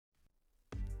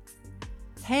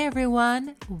Hey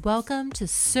everyone, welcome to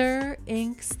SiR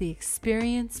Inc.'s The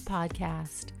Experience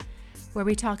Podcast, where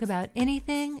we talk about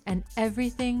anything and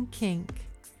everything kink.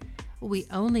 We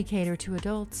only cater to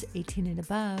adults 18 and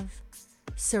above,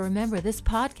 so remember this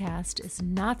podcast is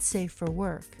not safe for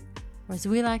work, or as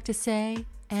we like to say,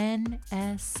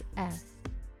 NSF.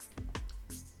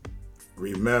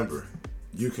 Remember,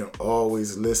 you can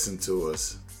always listen to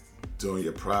us during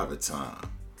your private time.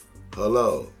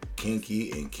 Hello,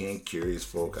 kinky and kink curious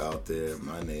folk out there.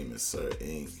 My name is SiR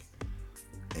Inc.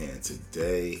 And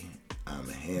today I'm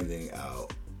handing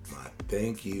out my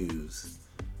thank yous,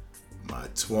 my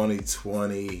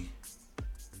 2020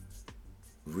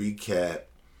 recap,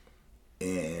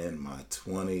 and my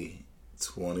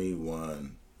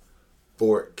 2021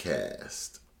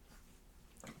 forecast.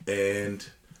 And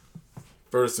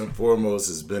first and foremost,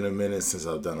 it's been a minute since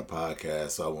I've done a podcast,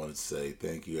 so I wanted to say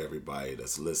thank you everybody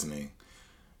that's listening,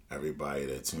 everybody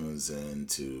that tunes in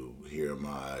to hear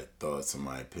my thoughts and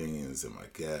my opinions and my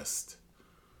guest.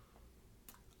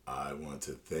 I want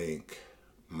to thank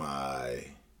my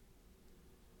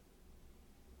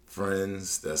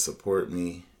friends that support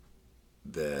me,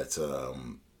 that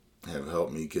have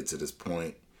helped me get to this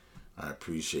point. I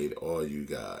appreciate all you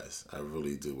guys. I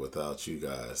really do. Without you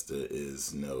guys, there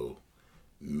is no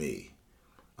me.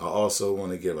 I also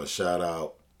want to give a shout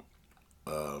out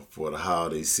for the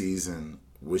holiday season,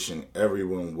 wishing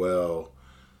everyone well,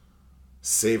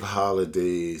 safe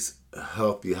holidays,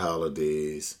 healthy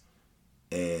holidays,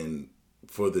 and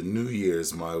for the New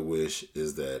Year's, my wish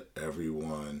is that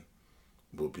everyone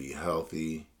will be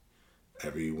healthy,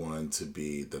 everyone to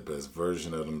be the best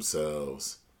version of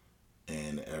themselves,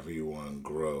 and everyone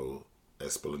grow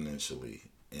exponentially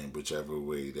in whichever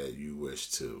way that you wish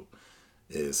to.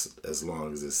 Is as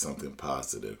long as it's something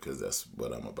positive, because that's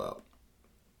what I'm about.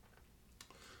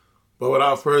 But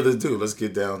without further ado, let's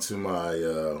get down to my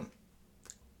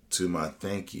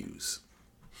thank yous.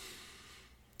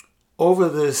 Over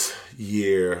this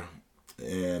year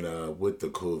and with the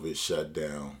COVID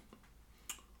shutdown,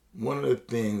 one of the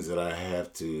things that I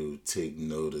have to take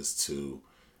notice to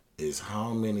is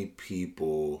how many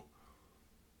people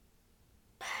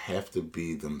have to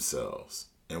be themselves.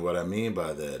 And what I mean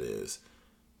by that is,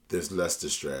 there's less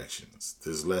distractions.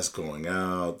 There's less going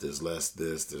out. There's less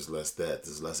this. There's less that.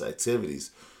 There's less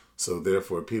activities. So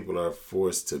therefore, people are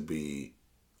forced to be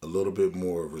a little bit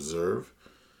more reserved,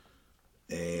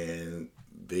 and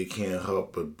they can't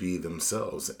help but be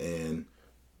themselves. And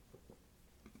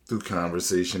through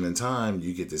conversation and time,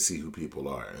 you get to see who people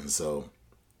are. And so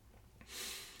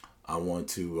I want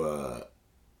to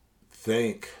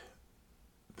thank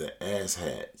the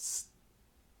asshats,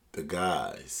 the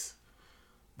guys,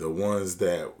 the ones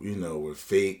that, were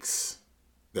fakes,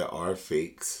 that are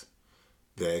fakes,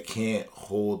 that can't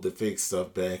hold the fake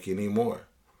stuff back anymore.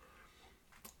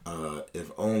 If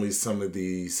only some of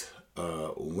these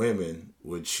women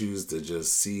would choose to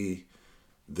just see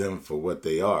them for what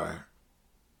they are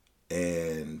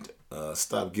and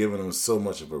stop giving them so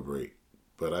much of a break.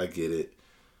 But I get it.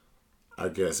 I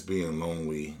guess being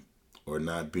lonely or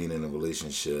not being in a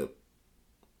relationship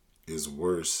is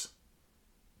worse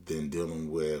than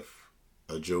dealing with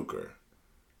a joker.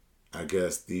 I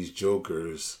guess these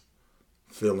jokers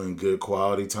filling good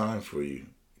quality time for you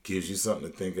gives you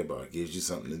something to think about, gives you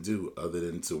something to do other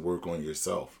than to work on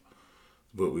yourself.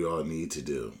 What we all need to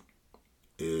do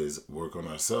is work on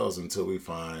ourselves until we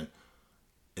find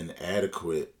an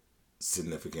adequate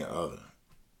significant other.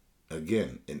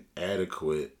 Again, an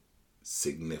adequate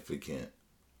significant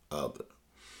other.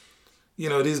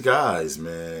 These guys,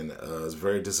 man, it's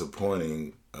very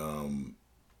disappointing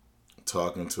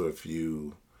talking to a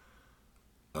few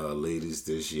ladies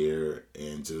this year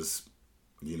and just,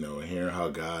 hearing how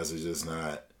guys are just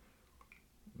not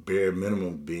bare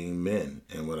minimum being men.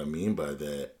 And what I mean by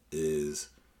that is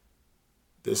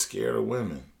they're scared of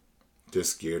women. They're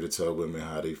scared to tell women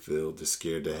how they feel. They're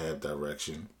scared to have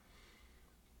direction.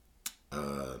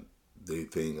 They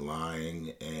think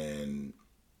lying and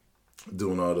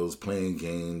doing all those playing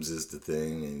games is the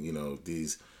thing. And,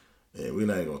 and we're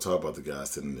not even going to talk about the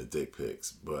guys sending the dick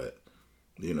pics. But,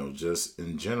 just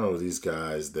in general, these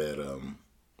guys that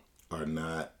are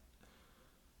not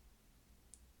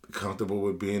comfortable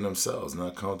with being themselves,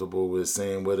 not comfortable with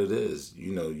saying what it is,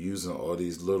 using all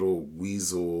these little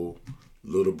weasel,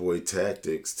 little boy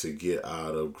tactics to get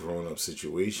out of grown-up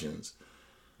situations.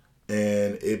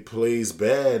 And it plays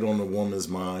bad on the woman's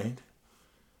mind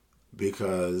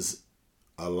because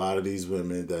a lot of these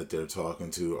women that they're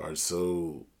talking to are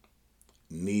so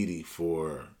needy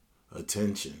for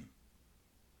attention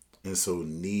and so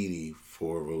needy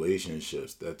for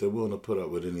relationships that they're willing to put up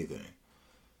with anything.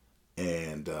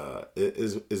 And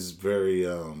it's very,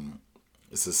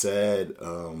 it's a sad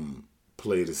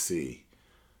play to see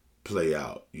play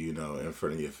out, in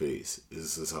front of your face.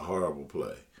 It's just a horrible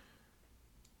play.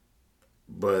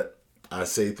 But I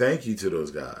say thank you to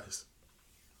those guys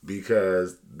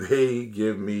because they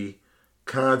give me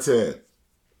content.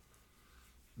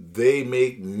 They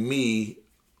make me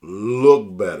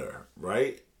look better,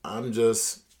 right? I'm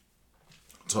just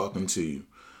talking to you.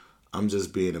 I'm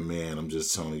just being a man. I'm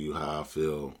just telling you how I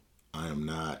feel. I am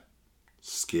not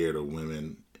scared of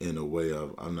women in a way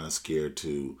of I'm not scared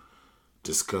to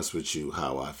discuss with you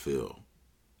how I feel.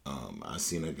 I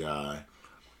seen a guy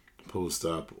post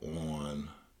up on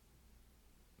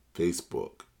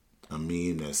Facebook a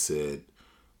meme that said,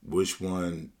 which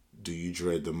one do you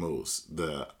dread the most?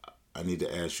 I need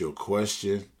to ask you a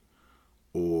question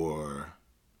or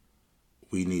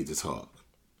we need to talk.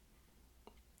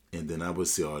 And then I would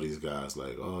see all these guys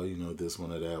like, oh, this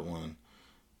one or that one.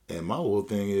 And my whole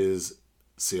thing is,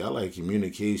 see, I like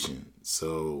communication.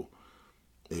 So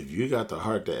if you got the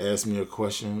heart to ask me a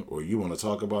question or you want to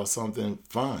talk about something,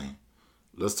 fine.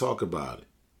 Let's talk about it.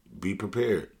 Be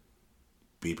prepared.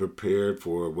 Be prepared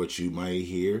for what you might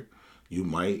hear. You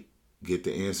might get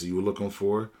the answer you were looking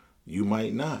for. You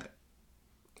might not.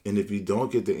 And if you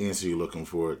don't get the answer you're looking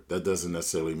for, that doesn't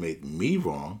necessarily make me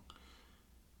wrong.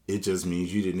 It just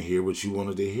means you didn't hear what you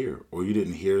wanted to hear, or you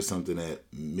didn't hear something that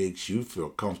makes you feel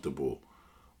comfortable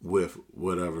with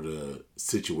whatever the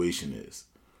situation is.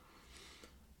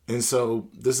 And so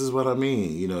this is what I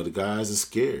mean. The guys are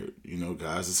scared.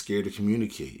 Guys are scared to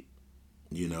communicate.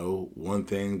 One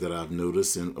thing that I've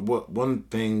noticed, and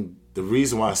the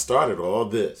reason why I started all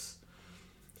this,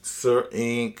 SiR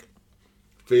Inc.,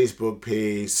 Facebook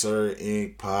page, SiR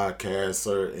Inc. podcast,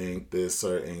 SiR Inc. this,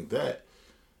 SiR Inc. that,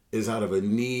 is out of a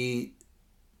need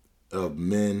of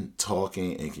men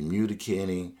talking and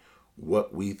communicating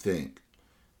what we think.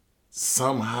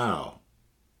 Somehow,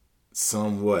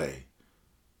 some way,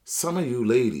 some of you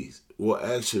ladies will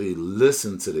actually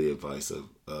listen to the advice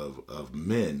of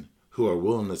men who are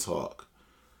willing to talk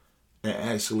and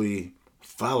actually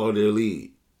follow their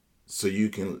lead so you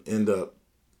can end up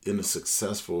in a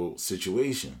successful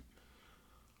situation.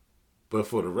 But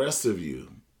for the rest of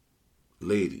you,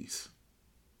 ladies,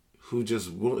 who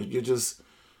you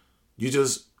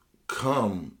just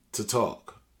come to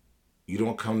talk. You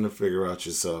don't come to figure out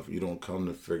yourself. You don't come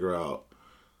to figure out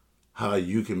how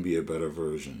you can be a better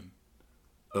version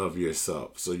of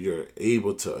yourself so you're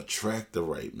able to attract the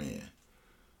right man.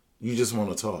 You just want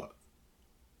to talk.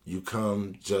 You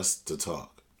come just to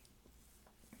talk.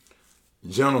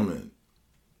 Gentlemen,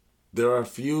 there are a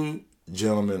few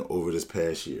gentlemen over this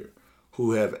past year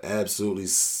who have absolutely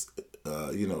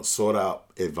sought out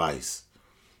advice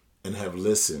and have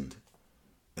listened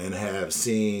and have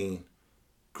seen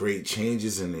great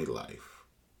changes in their life,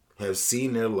 have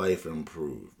seen their life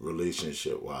improve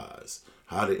relationship-wise,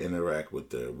 how to interact with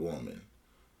their woman.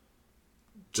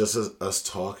 Just as us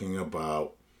talking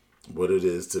about what it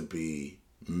is to be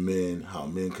men, how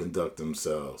men conduct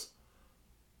themselves,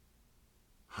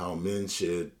 how men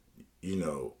should,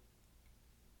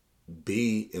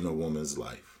 be in a woman's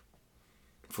life.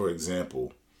 For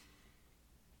example,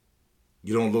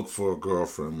 you don't look for a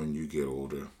girlfriend when you get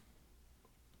older.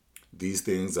 These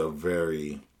things are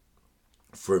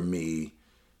for me,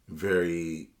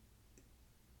 very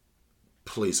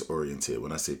place-oriented.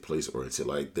 When I say place-oriented,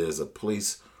 like there's a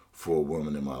place for a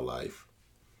woman in my life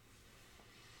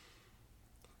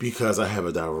because I have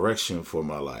a direction for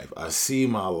my life. I see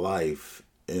my life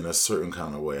in a certain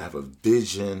kind of way. I have a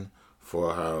vision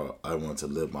for how I want to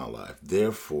live my life.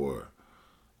 Therefore,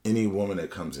 any woman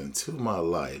that comes into my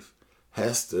life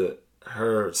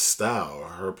her style,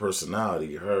 her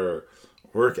personality, her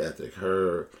work ethic,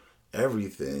 her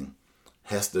everything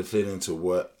has to fit into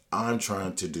what I'm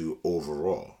trying to do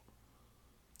overall.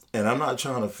 And I'm not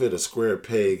trying to fit a square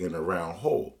peg in a round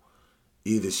hole.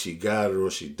 Either she got it or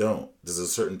she don't. There's a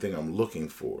certain thing I'm looking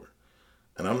for.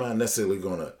 And I'm not necessarily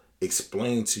going to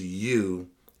explain to you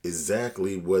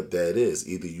exactly what that is.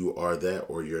 Either you are that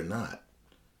or you're not.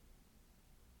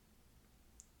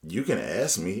 You can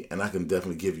ask me and I can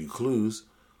definitely give you clues.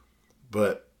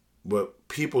 But what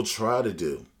people try to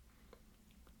do,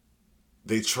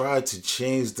 they try to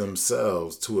change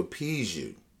themselves to appease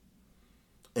you.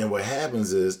 And what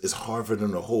happens is it's hard for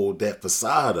them to hold that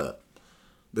facade up.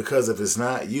 Because if it's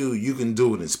not you, you can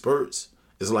do it in spurts.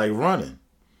 It's like running.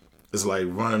 It's like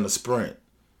running a sprint.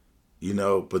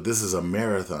 But this is a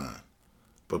marathon.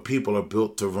 But people are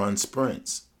built to run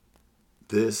sprints.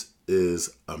 This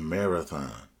is a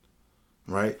marathon.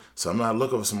 Right? So I'm not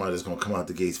looking for somebody that's going to come out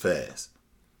the gates fast.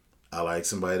 I like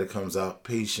somebody that comes out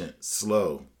patient,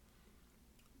 slow,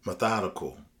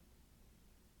 methodical,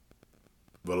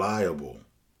 reliable,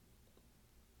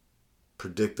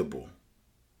 predictable.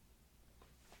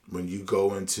 When you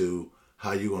go into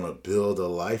how you're going to build a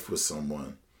life with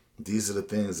someone, these are the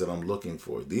things that I'm looking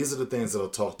for. These are the things that I'll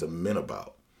talk to men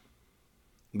about.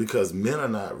 Because men are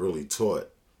not really taught,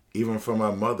 even from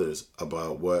our mothers,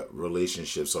 about what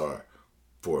relationships are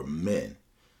for men.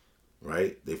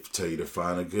 Right? They tell you to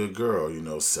find a good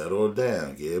girl, settle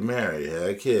down, get married,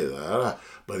 have kids, blah, blah.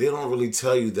 But they don't really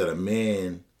tell you that a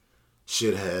man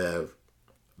should have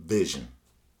vision.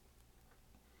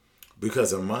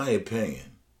 Because in my opinion,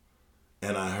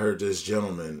 and I heard this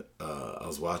gentleman, I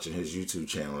was watching his YouTube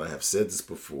channel, I have said this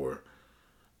before,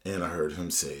 and I heard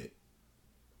him say it,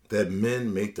 that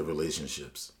men make the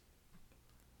relationships.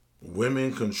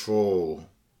 Women control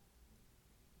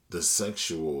the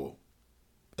sexual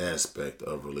aspect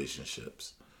of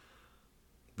relationships.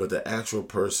 But the actual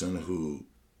person who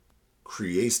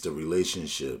creates the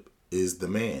relationship is the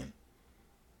man.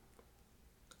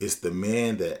 It's the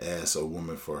man that asks a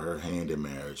woman for her hand in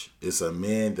marriage. It's a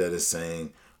man that is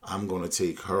saying, I'm going to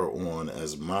take her on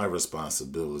as my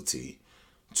responsibility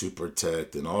to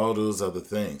protect and all those other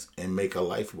things and make a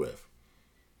life with.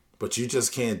 But you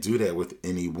just can't do that with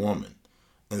any woman.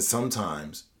 And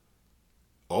sometimes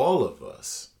all of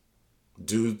us,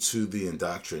 due to the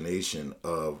indoctrination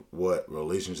of what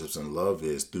relationships and love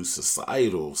is through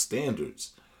societal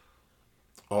standards,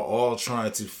 are all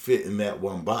trying to fit in that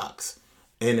one box.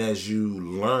 And as you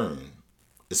learn,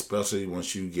 especially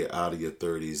once you get out of your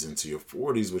 30s into your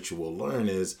 40s, what you will learn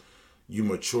is you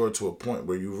mature to a point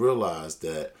where you realize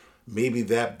that maybe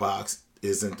that box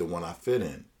isn't the one I fit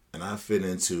in. And I fit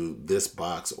into this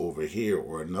box over here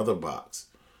or another box.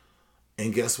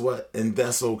 And guess what? And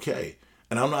that's okay.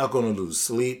 And I'm not going to lose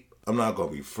sleep. I'm not going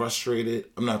to be frustrated.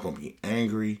 I'm not going to be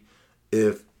angry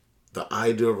if the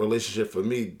ideal relationship for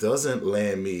me doesn't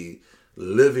land me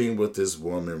living with this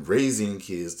woman, raising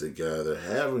kids together,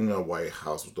 having a white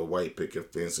house with a white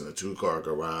picket fence and a 2-car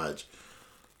garage.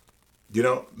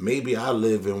 Maybe I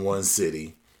live in one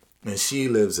city and she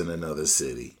lives in another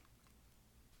city.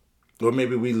 Or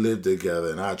maybe we live together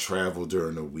and I travel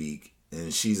during the week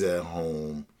and she's at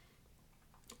home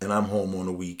and I'm home on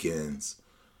the weekends.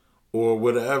 Or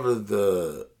whatever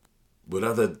the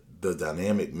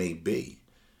dynamic may be.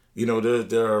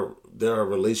 There are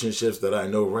relationships that I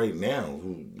know right now,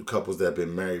 couples that have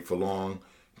been married for long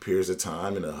periods of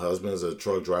time, and the husband is a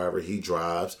truck driver. He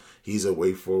drives. He's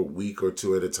away for a week or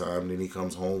two at a time. Then he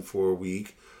comes home for a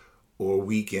week or a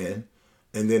weekend.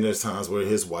 And then there's times where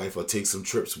his wife will take some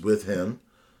trips with him,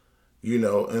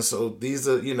 And so these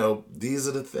are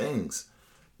the things.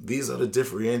 These are the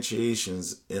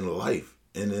differentiations in life.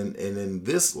 And in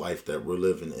this life that we're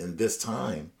living in this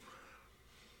time,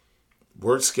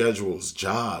 work schedules,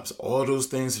 jobs, all those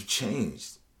things have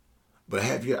changed. But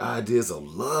have your ideas of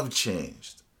love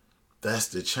changed? That's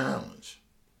the challenge.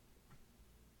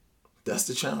 That's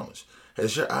the challenge.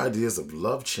 Has your ideas of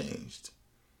love changed?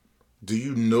 Do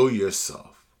you know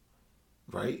yourself?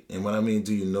 Right? And when I mean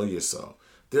do you know yourself,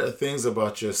 there are things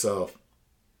about yourself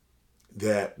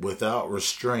that without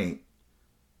restraint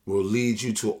will lead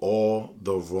you to all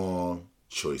the wrong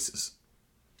choices.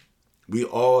 We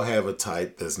all have a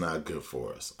type that's not good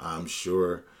for us. I'm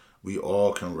sure we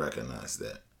all can recognize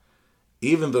that.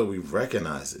 Even though we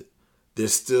recognize it,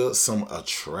 there's still some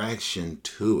attraction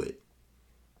to it.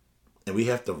 And we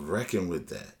have to reckon with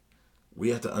that. We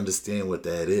have to understand what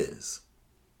that is.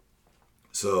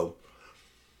 So,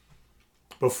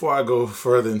 before I go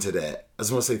further into that, I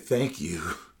just want to say thank you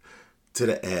to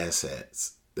the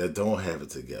asshats that don't have it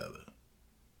together.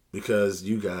 Because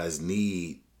you guys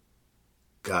need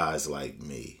guys like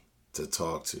me to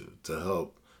talk to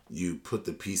help you put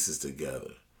the pieces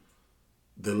together.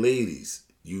 The ladies,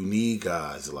 you need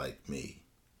guys like me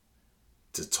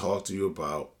to talk to you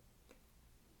about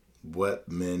what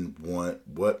men want,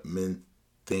 what men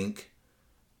think,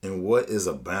 and what is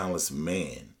a balanced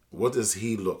man. What does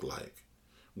he look like?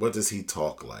 What does he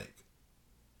talk like?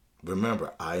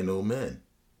 Remember, I know men.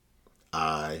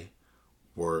 I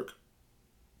work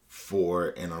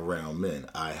for and around men.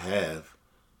 I have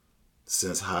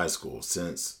since high school,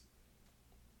 since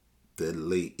the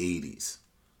late 80s.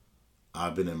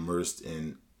 I've been immersed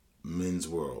in men's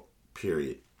world,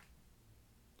 period.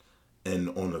 And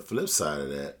on the flip side of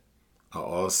that, I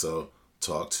also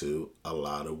talk to a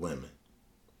lot of women.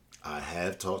 I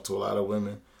have talked to a lot of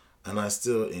women, and I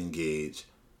still engage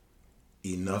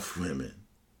enough women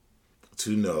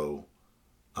to know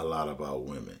a lot about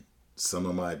women. Some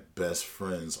of my best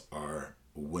friends are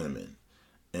women,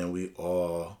 and we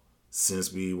all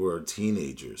since we were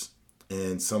teenagers,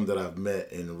 and some that I've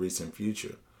met in the recent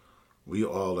future. We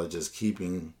all are just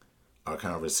keeping our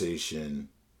conversation,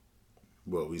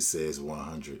 what we say is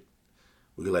 100.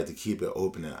 We like to keep it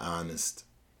open and honest.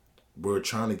 We're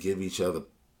trying to give each other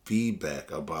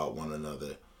feedback about one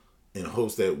another in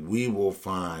hopes that we will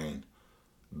find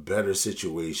better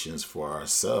situations for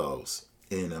ourselves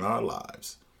in our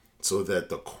lives, so that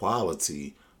the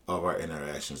quality of our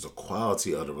interactions, the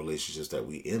quality of the relationships that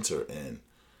we enter in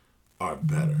are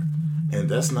better. And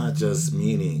that's not just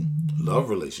meaning love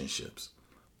relationships,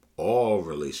 all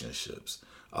relationships.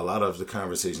 A lot of the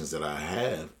conversations that I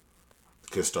have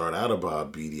could start out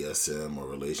about BDSM or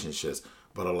relationships,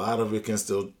 but a lot of it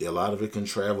can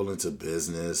travel into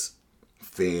business,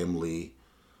 family.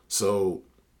 So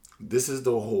this is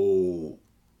the whole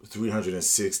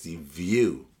 360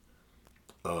 view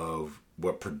of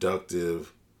what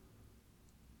productive,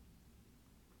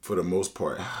 for the most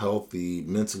part, healthy,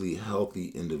 mentally healthy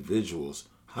individuals,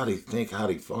 how they think, how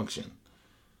they function.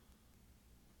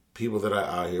 People that are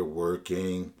out here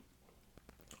working,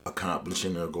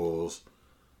 accomplishing their goals.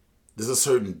 There's a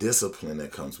certain discipline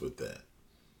that comes with that.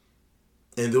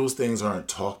 And those things aren't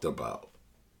talked about,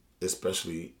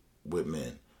 especially with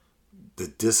men. The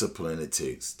discipline it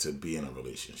takes to be in a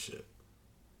relationship.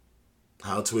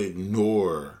 How to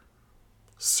ignore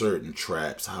certain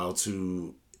traps. How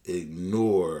to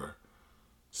ignore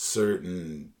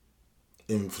certain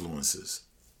influences.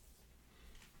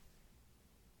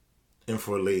 And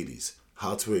for ladies,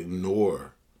 how to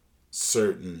ignore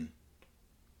certain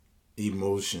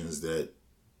emotions that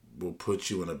will put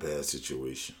you in a bad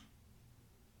situation.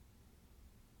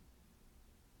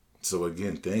 So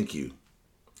again, thank you.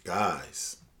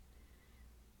 Guys,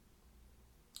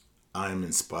 I'm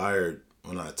inspired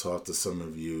when I talk to some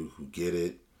of you who get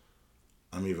it.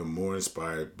 I'm even more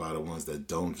inspired by the ones that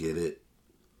don't get it.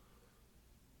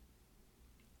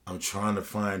 I'm trying to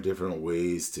find different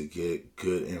ways to get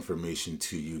good information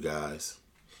to you guys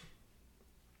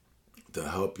to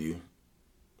help you.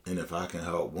 And if I can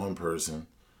help one person,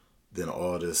 then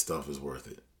all this stuff is worth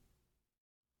it.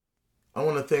 I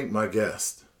want to thank my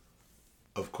guest.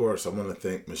 Of course, I want to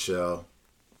thank Michelle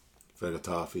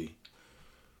Fegatafi.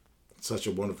 Such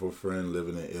a wonderful friend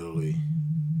living in Italy.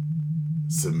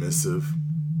 Submissive.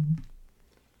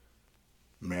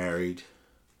 Married.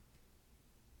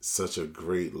 Such a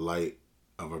great light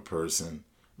of a person.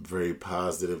 Very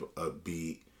positive,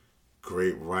 upbeat.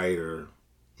 Great writer.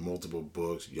 Multiple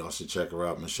books. Y'all should check her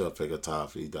out.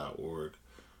 MichelleFegatafi.org.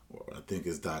 Or I think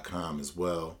it's .com as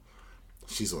well.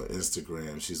 She's on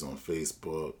Instagram. She's on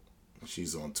Facebook.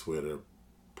 She's on Twitter.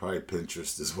 Probably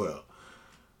Pinterest as well.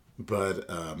 But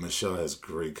Michelle has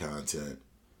great content.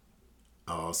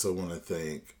 I also want to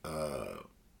thank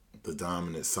the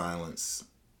Dominant Silence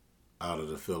out of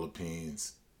the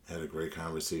Philippines. Had a great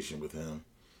conversation with him.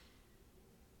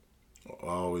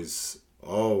 Always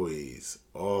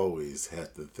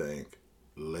have to thank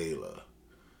Layla.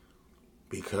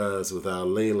 Because without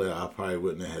Layla, I probably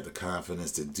wouldn't have had the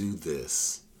confidence to do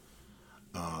this.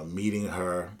 Meeting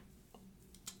her,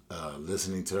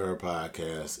 listening to her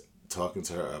podcast, talking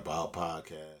to her about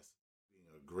podcasts,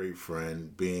 being a great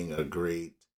friend, being a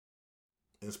great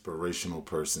inspirational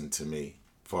person to me,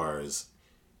 as far as,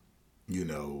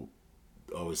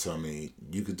 always tell me,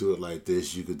 you could do it like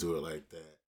this, you could do it like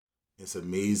that. It's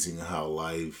amazing how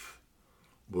life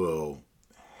will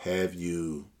have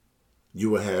you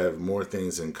will have more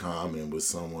things in common with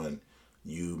someone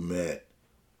you met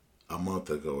a month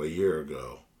ago, a year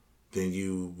ago, than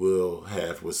you will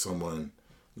have with someone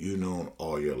you've known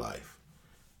all your life.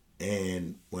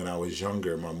 And when I was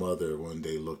younger, my mother one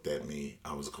day looked at me.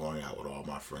 I was going out with all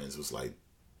my friends. It was like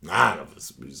 9 of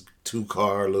us. It was 2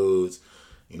 carloads.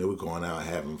 We're going out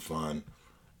having fun.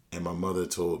 And my mother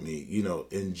told me,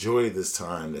 enjoy this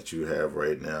time that you have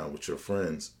right now with your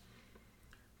friends.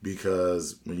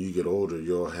 Because when you get older,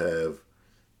 you'll have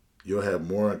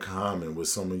more in common with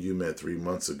someone you met 3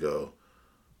 months ago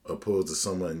opposed to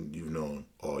someone you've known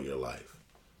all your life.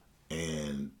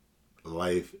 And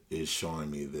life is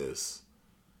showing me this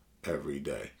every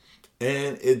day.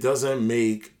 And it doesn't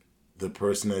make the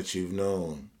person that you've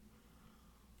known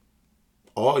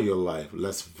all your life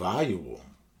less valuable,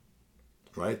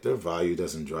 right? Their value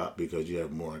doesn't drop because you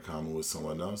have more in common with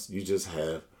someone else. You just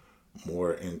have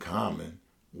more in common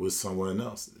with someone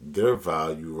else. Their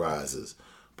value rises.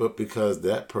 But because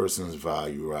that person's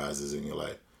value rises in your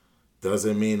life,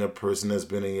 doesn't mean the person that's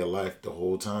been in your life the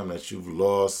whole time that you've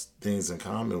lost things in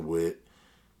common with,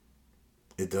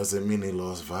 it doesn't mean they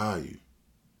lost value.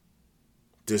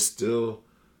 They're still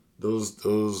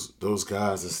those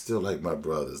guys are still like my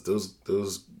brothers.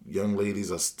 Those young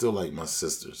ladies are still like my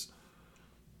sisters.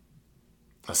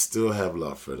 I still have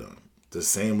love for them. The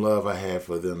same love I had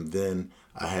for them then,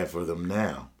 I have for them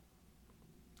now.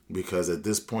 Because at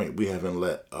this point, we haven't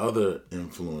let other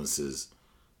influences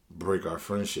break our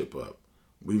friendship up.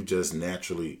 We've just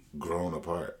naturally grown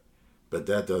apart. But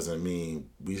that doesn't mean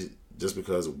just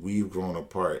because we've grown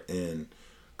apart in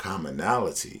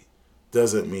commonality,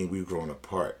 doesn't mean we've grown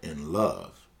apart in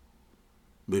love.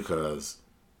 Because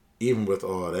even with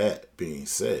all that being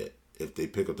said, if they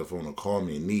pick up the phone and call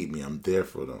me and need me, I'm there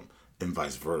for them, and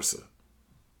vice versa.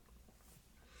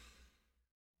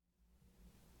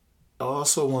 I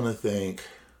also want to thank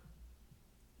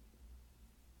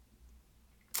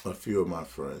a few of my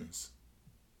friends,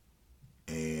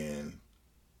 and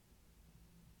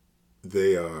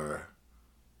a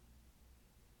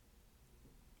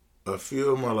few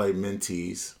of them are like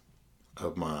mentees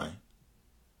of mine.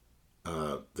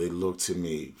 They look to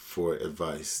me for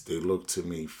advice. They look to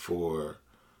me for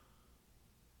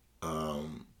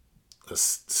a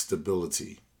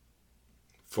stability.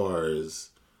 Far as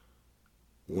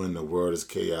when the world is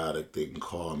chaotic, they can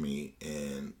call me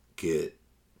and get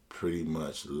pretty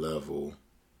much level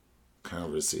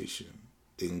conversation.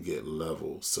 They can get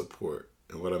level support.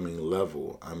 And what I mean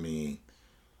level, I mean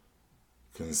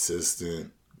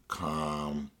consistent,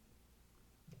 calm,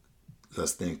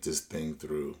 let's think this thing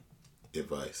through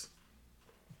advice.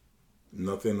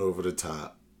 Nothing over the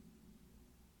top.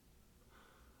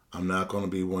 I'm not going to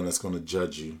be one that's going to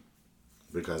judge you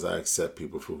because I accept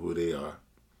people for who they are.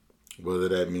 Whether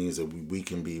that means that we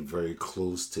can be very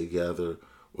close together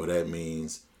or that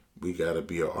means we got to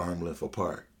be an arm length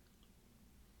apart.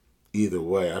 Either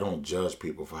way, I don't judge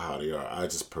people for how they are. I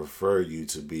just prefer you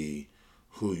to be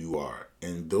who you are.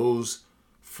 And those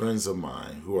friends of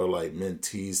mine who are like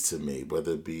mentees to me,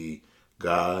 whether it be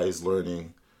guys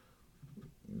learning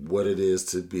what it is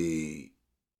to be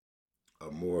a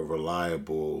more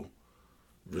reliable,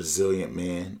 resilient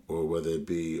man, or whether it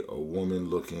be a woman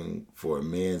looking for a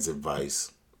man's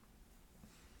advice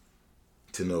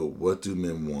to know what do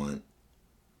men want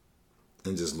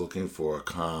and just looking for a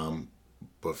calm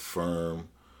but firm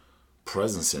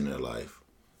presence in their life.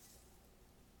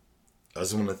 I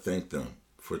just want to thank them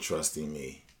for trusting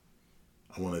me.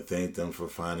 I want to thank them for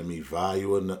finding me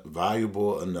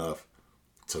valuable enough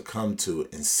to come to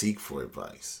and seek for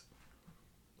advice.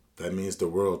 That means the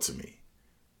world to me.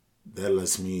 That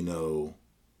lets me know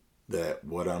that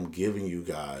what I'm giving you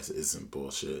guys isn't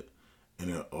bullshit.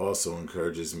 And it also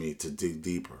encourages me to dig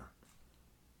deeper.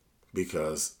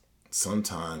 Because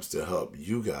sometimes to help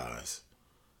you guys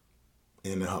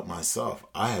and to help myself,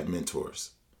 I have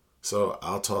mentors. So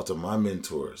I'll talk to my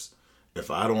mentors. If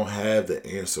I don't have the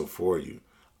answer for you,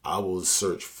 I will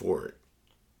search for it.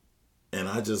 And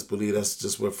I just believe that's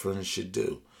just what friends should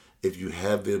do. If you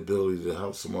have the ability to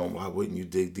help someone, why wouldn't you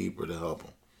dig deeper to help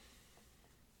them?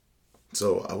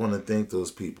 So I want to thank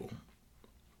those people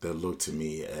that look to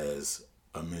me as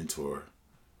a mentor,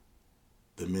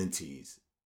 the mentees.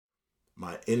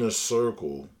 My inner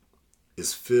circle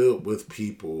is filled with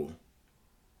people,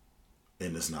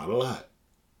 and it's not a lot,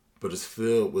 but it's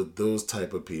filled with those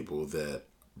type of people that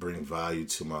bring value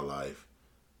to my life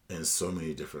in so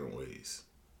many different ways.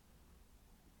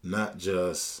 Not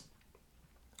just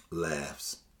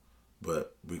laughs,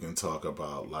 but we can talk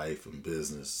about life and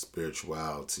business,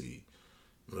 spirituality,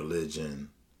 religion,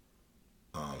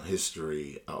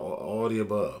 history, all the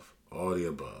above,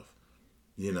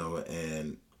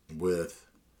 and with,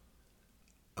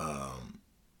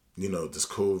 this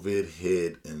COVID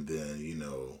hit and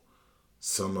then,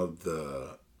 some of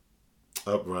the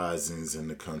uprisings in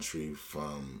the country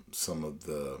from some of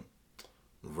the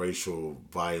racial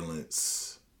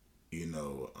violence,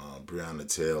 Breonna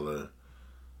Taylor,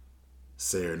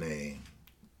 say her name,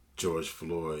 George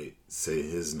Floyd, say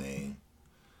his name.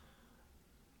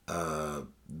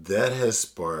 That has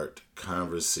sparked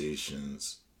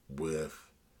conversations with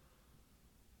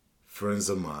friends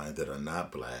of mine that are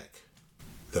not black,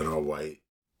 that are white,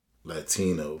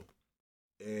 Latino,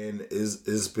 and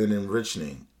it's been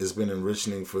enriching. It's been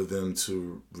enriching for them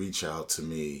to reach out to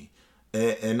me.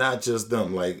 And not just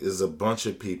them, like there's a bunch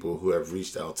of people who have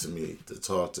reached out to me to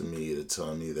talk to me, to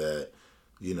tell me that,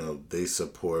 they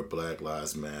support Black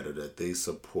Lives Matter, that they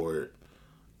support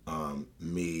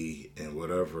me and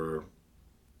whatever,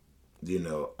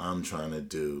 I'm trying to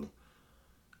do.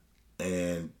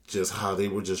 And just how they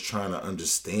were just trying to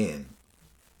understand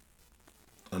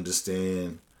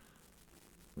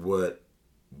what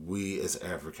we as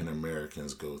African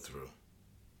Americans go through.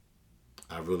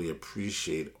 I really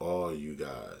appreciate all you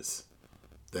guys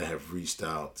that have reached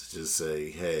out to just say,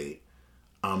 hey,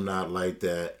 I'm not like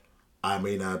that. I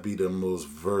may not be the most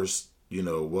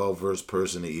well-versed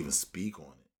person to even speak on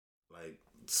it. Like,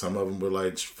 some of them were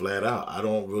like flat out, I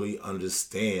don't really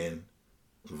understand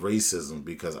racism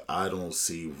because I don't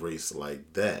see race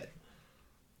like that.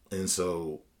 And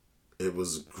so it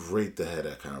was great to have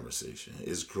that conversation.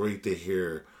 It's great to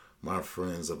hear my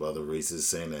friends of other races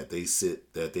saying that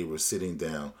they were sitting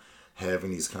down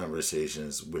having these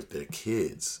conversations with their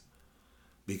kids,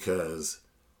 because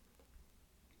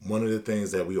one of the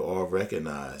things that we all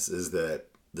recognize is that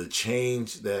the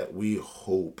change that we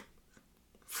hope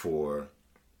for,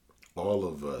 all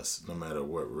of us, no matter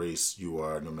what race you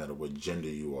are, no matter what gender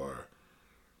you are,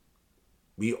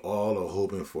 we all are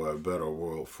hoping for a better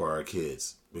world for our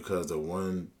kids, because the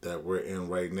one that we're in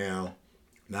right now,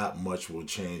 not much will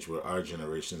change with our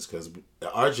generations, because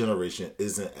our generation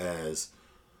isn't as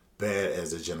bad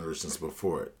as the generations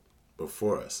before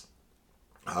us.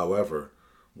 However,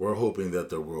 we're hoping that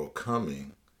the world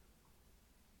coming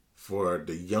for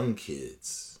the young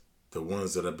kids, the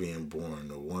ones that are being born,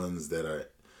 the ones that are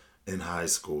in high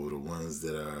school, the ones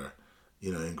that are,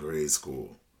 in grade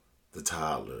school, the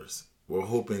toddlers, we're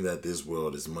hoping that this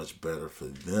world is much better for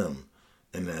them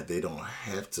and that they don't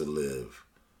have to live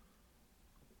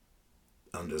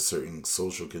under certain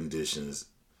social conditions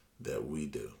that we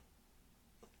do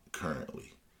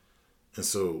currently. And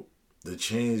so the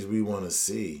change we want to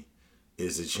see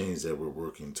is the change that we're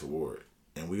working toward.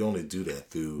 And we only do that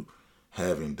through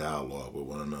having dialogue with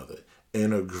one another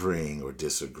and agreeing or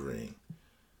disagreeing.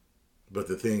 But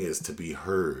the thing is to be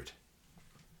heard.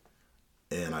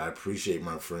 And I appreciate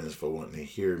my friends for wanting to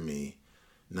hear me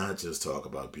not just talk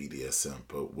about BDSM,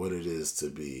 but what it is to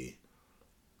be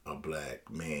a black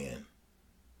man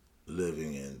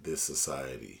living in this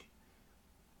society.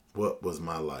 What was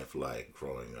my life like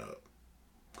growing up?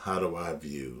 How do I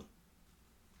view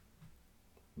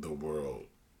the world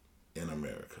in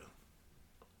America?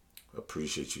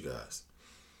 Appreciate you guys.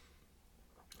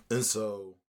 And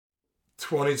so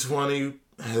 2020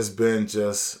 has been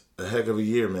just a heck of a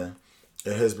year, man.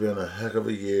 It has been a heck of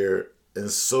a year in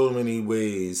so many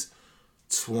ways.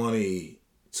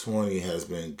 2020 has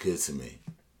been good to me.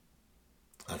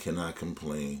 I cannot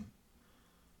complain.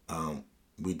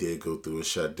 We did go through a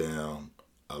shutdown.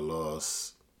 I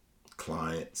lost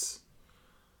clients.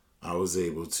 I was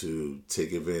able to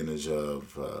take advantage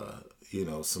of,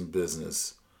 some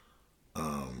business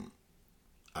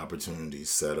opportunities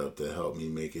set up that helped me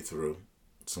make it through.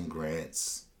 Some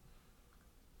grants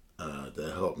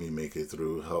that helped me make it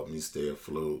through, helped me stay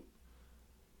afloat.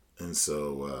 And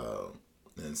so,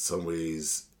 in some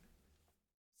ways,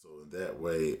 so in that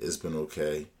way, it's been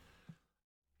okay.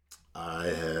 I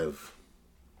have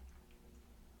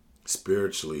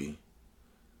spiritually,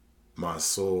 my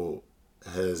soul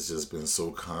has just been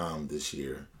so calm this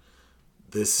year.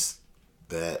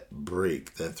 That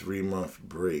 3-month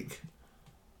break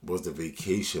was the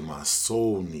vacation my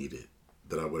soul needed,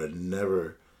 that I would have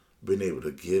never been able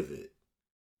to give it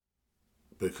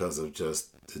because of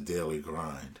just the daily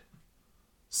grind.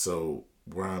 So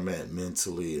where I'm at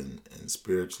mentally and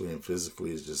spiritually and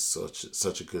physically is just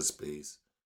such a good space,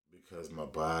 because my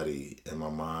body and my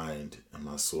mind and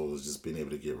my soul is just being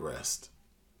able to get rest.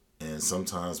 And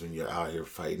sometimes when you're out here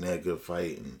fighting that good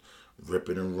fight and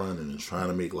ripping and running and trying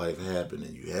to make life happen,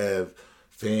 and you have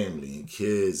family and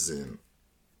kids and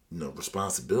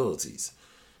responsibilities,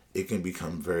 it can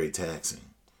become very taxing.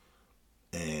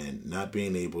 And not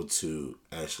being able to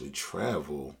actually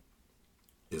travel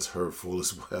is hurtful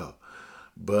as well.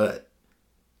 But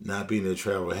not being able to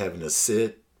travel, having to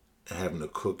sit and having to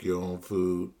cook your own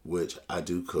food, which I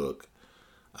do cook.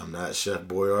 I'm not Chef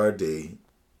Boyardee,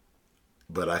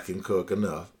 but I can cook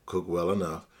well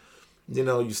enough.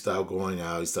 You start going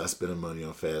out, you start spending money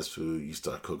on fast food, you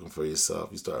start cooking for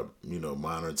yourself, you start,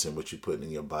 monitoring what you're putting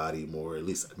in your body more, at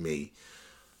least me.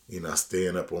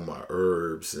 Staying up on my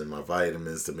herbs and my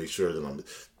vitamins to make sure that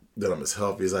I'm as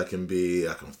healthy as I can be.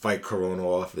 I can fight Corona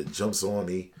off. It jumps on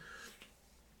me.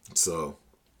 So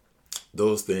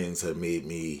those things have made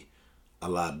me a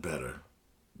lot better.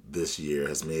 This year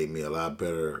has made me a lot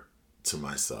better to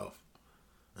myself.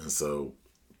 And so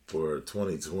for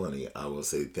 2020, I will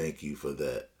say thank you for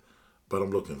that. But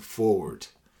I'm looking forward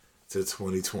to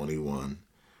 2021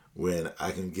 when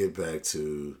I can get back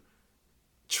to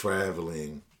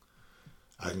traveling.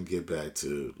 I can get back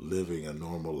to living a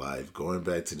normal life, going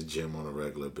back to the gym on a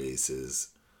regular basis,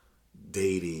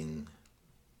 dating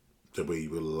the way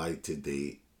you would like to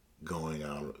date, going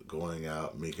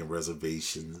out, making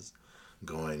reservations,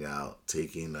 going out,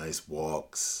 taking nice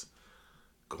walks,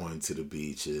 going to the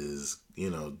beaches,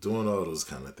 doing all those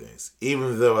kind of things.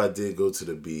 Even though I did go to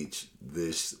the beach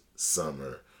this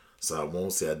summer, so I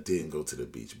won't say I didn't go to the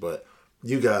beach, but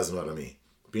you guys know what I mean.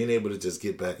 Being able to just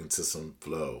get back into some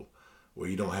flow where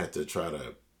you don't have to try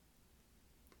to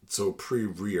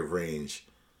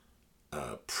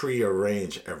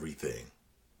prearrange everything,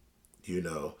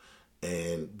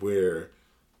 and where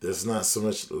there's not so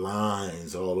much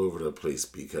lines all over the place,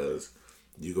 because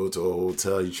you go to a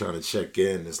hotel, you're trying to check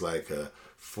in, it's like a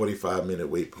 45-minute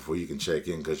wait before you can check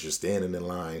in because you're standing in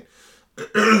line,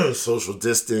 social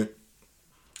distant,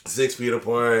 6 feet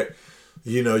apart.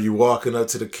 You're walking up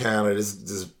to the counter,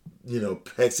 this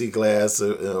plexiglass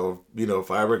or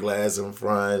fiberglass in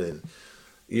front, and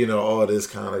all this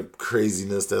kind of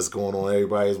craziness that's going on.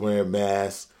 Everybody's wearing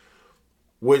masks,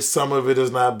 which some of it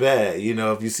is not bad.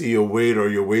 If you see your waiter or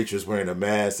your waitress wearing a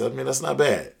mask, that's not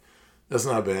bad. That's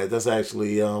not bad. That's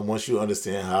actually, once you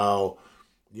understand how,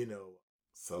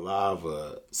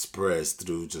 saliva spreads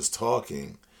through just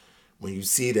talking, when you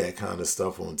see that kind of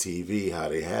stuff on TV, how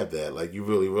they have that, like, you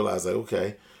really realize, like,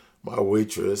 okay, my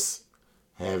waitress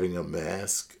having a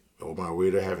mask or my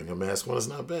waiter having a mask, well, it's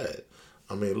not bad.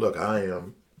 Look, I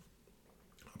am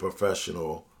a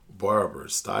professional barber,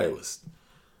 stylist,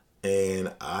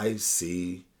 and I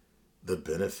see the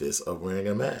benefits of wearing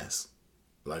a mask.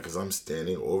 Like, because I'm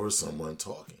standing over someone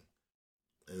talking.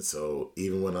 And so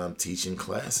even when I'm teaching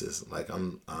classes, like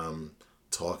I'm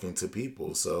talking to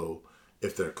people. So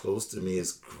if they're close to me,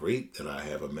 it's great that I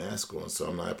have a mask on, so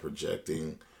I'm not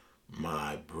projecting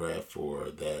my breath or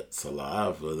that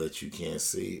saliva that you can't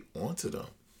see onto them.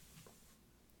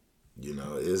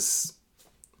 It's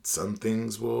some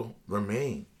things will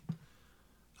remain.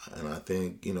 And I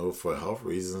think, for health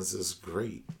reasons, it's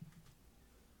great.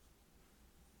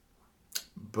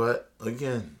 But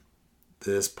again,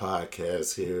 this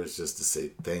podcast here is just to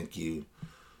say thank you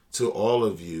to all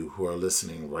of you who are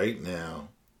listening right now.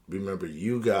 Remember,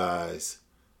 you guys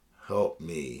help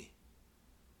me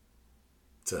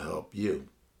to help you.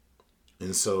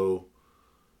 And so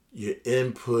your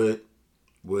input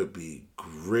would be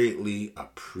greatly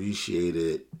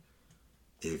appreciated.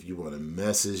 If you want to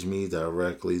message me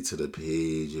directly to the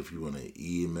page, if you want to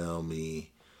email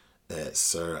me at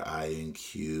SiR,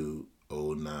 iNQ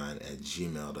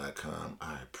 09@gmail.com.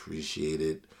 I appreciate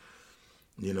it.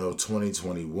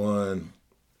 2021,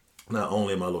 not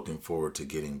only am I looking forward to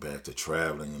getting back to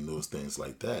traveling and those things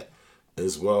like that,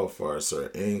 as well for SiR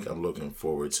Inc., I'm looking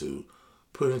forward to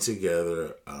putting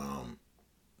together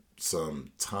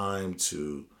some time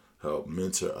to help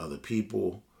mentor other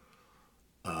people.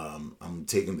 I'm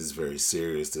taking this very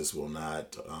serious. This will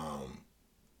not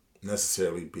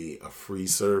necessarily be a free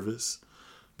service,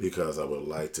 because I would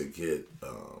like to get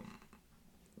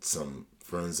some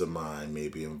friends of mine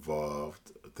maybe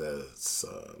involved. That's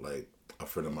like a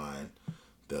friend of mine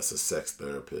that's a sex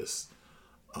therapist,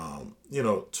 to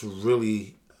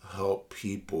really help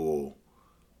people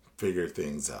figure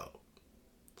things out.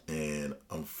 And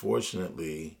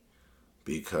unfortunately,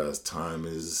 because time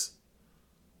is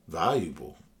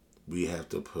valuable, we have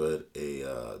to put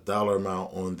a dollar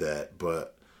amount on that,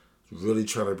 but really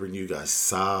trying to bring you guys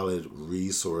solid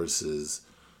resources,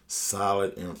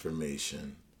 solid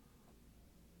information.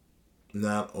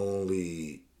 Not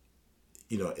only,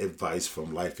 advice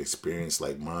from life experience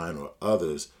like mine or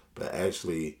others, but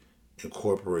actually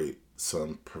incorporate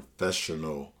some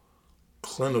professional,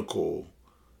 clinical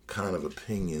kind of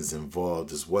opinions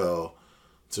involved as well,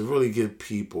 to really give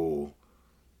people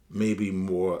maybe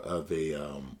more of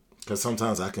a, because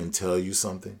sometimes I can tell you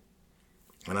something,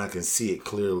 and I can see it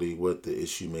clearly what the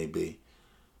issue may be.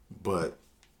 But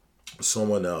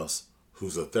someone else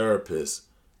who's a therapist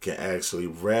can actually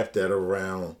wrap that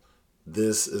around,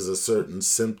 this is a certain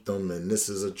symptom and this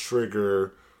is a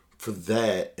trigger for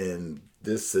that and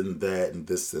this and that and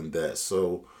this and that.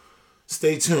 So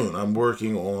stay tuned. I'm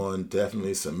working on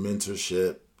definitely some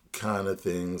mentorship kind of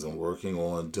things. I'm working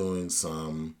on doing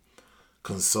some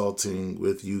consulting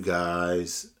with you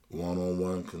guys,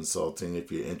 one-on-one consulting.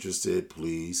 If you're interested,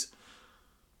 please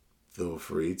feel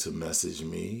free to message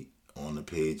me on the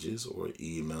pages or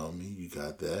email me. You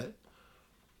got that.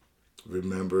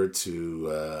 Remember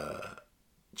to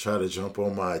try to jump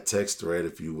on my text thread,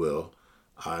 if you will.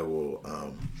 I will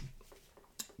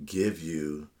give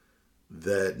you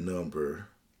that number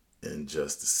in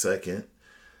just a second.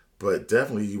 But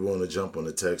definitely you want to jump on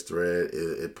the text thread.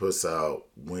 It puts out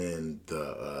when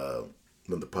the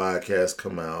podcasts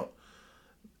come out.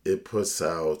 It puts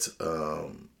out,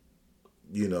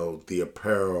 the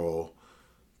apparel,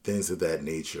 things of that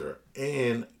nature.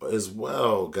 And as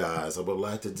well, guys, I would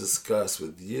like to discuss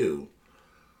with you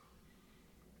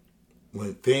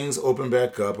when things open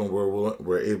back up and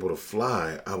we're able to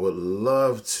fly, I would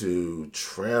love to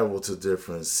travel to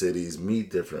different cities,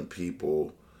 meet different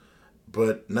people,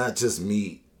 but not just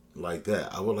meet like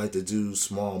that. I would like to do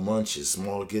small munches,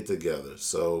 small get-togethers.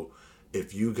 So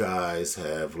if you guys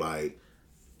have like,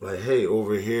 hey,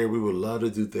 over here, we would love to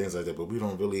do things like that, but we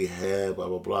don't really have blah,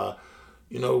 blah, blah.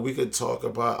 We could talk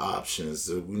about options.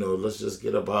 Let's just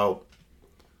get about,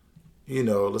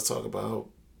 let's talk about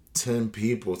 10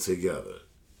 people together.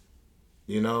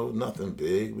 Nothing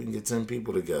big. We can get 10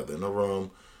 people together in a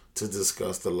room to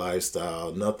discuss the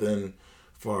lifestyle. Nothing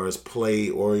far as play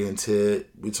oriented.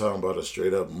 We're talking about a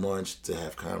straight up munch to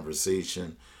have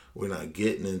conversation. We're not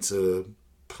getting into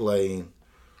playing.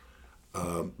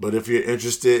 But if you're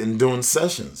interested in doing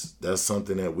sessions, that's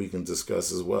something that we can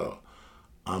discuss as well.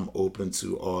 I'm open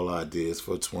to all ideas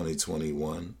for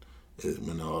 2021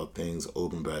 when all things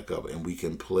open back up and we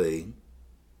can play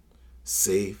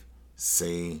safe,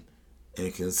 sane,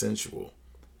 and consensual,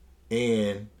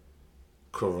 and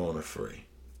corona free.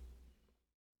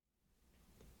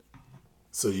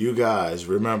 So you guys,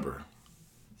 remember,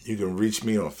 you can reach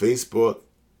me on Facebook,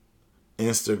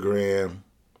 Instagram,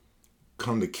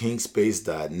 come to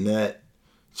kinkspace.net,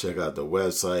 check out the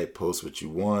website, post what you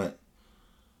want,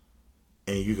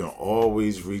 and you can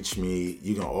always reach me.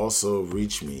 You can also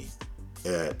reach me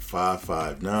at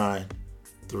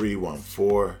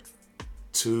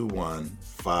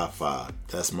 559-314-2155.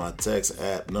 That's my text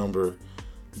app number.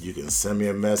 You can send me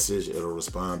a message. It'll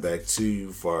respond back to you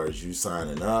as far as you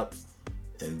signing up.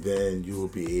 And then you will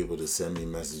be able to send me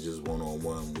messages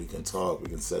one-on-one. We can talk. We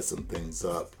can set some things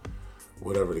up.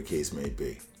 Whatever the case may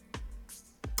be.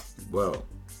 Well,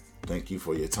 thank you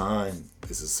for your time.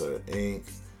 This is SiR Inc.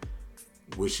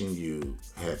 Wishing you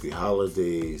happy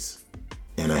holidays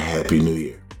and a happy new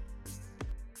year.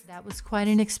 That was quite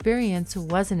an experience,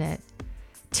 wasn't it?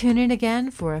 Tune in again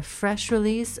for a fresh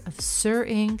release of SiR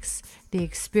Inc.'s The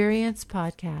Experience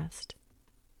podcast.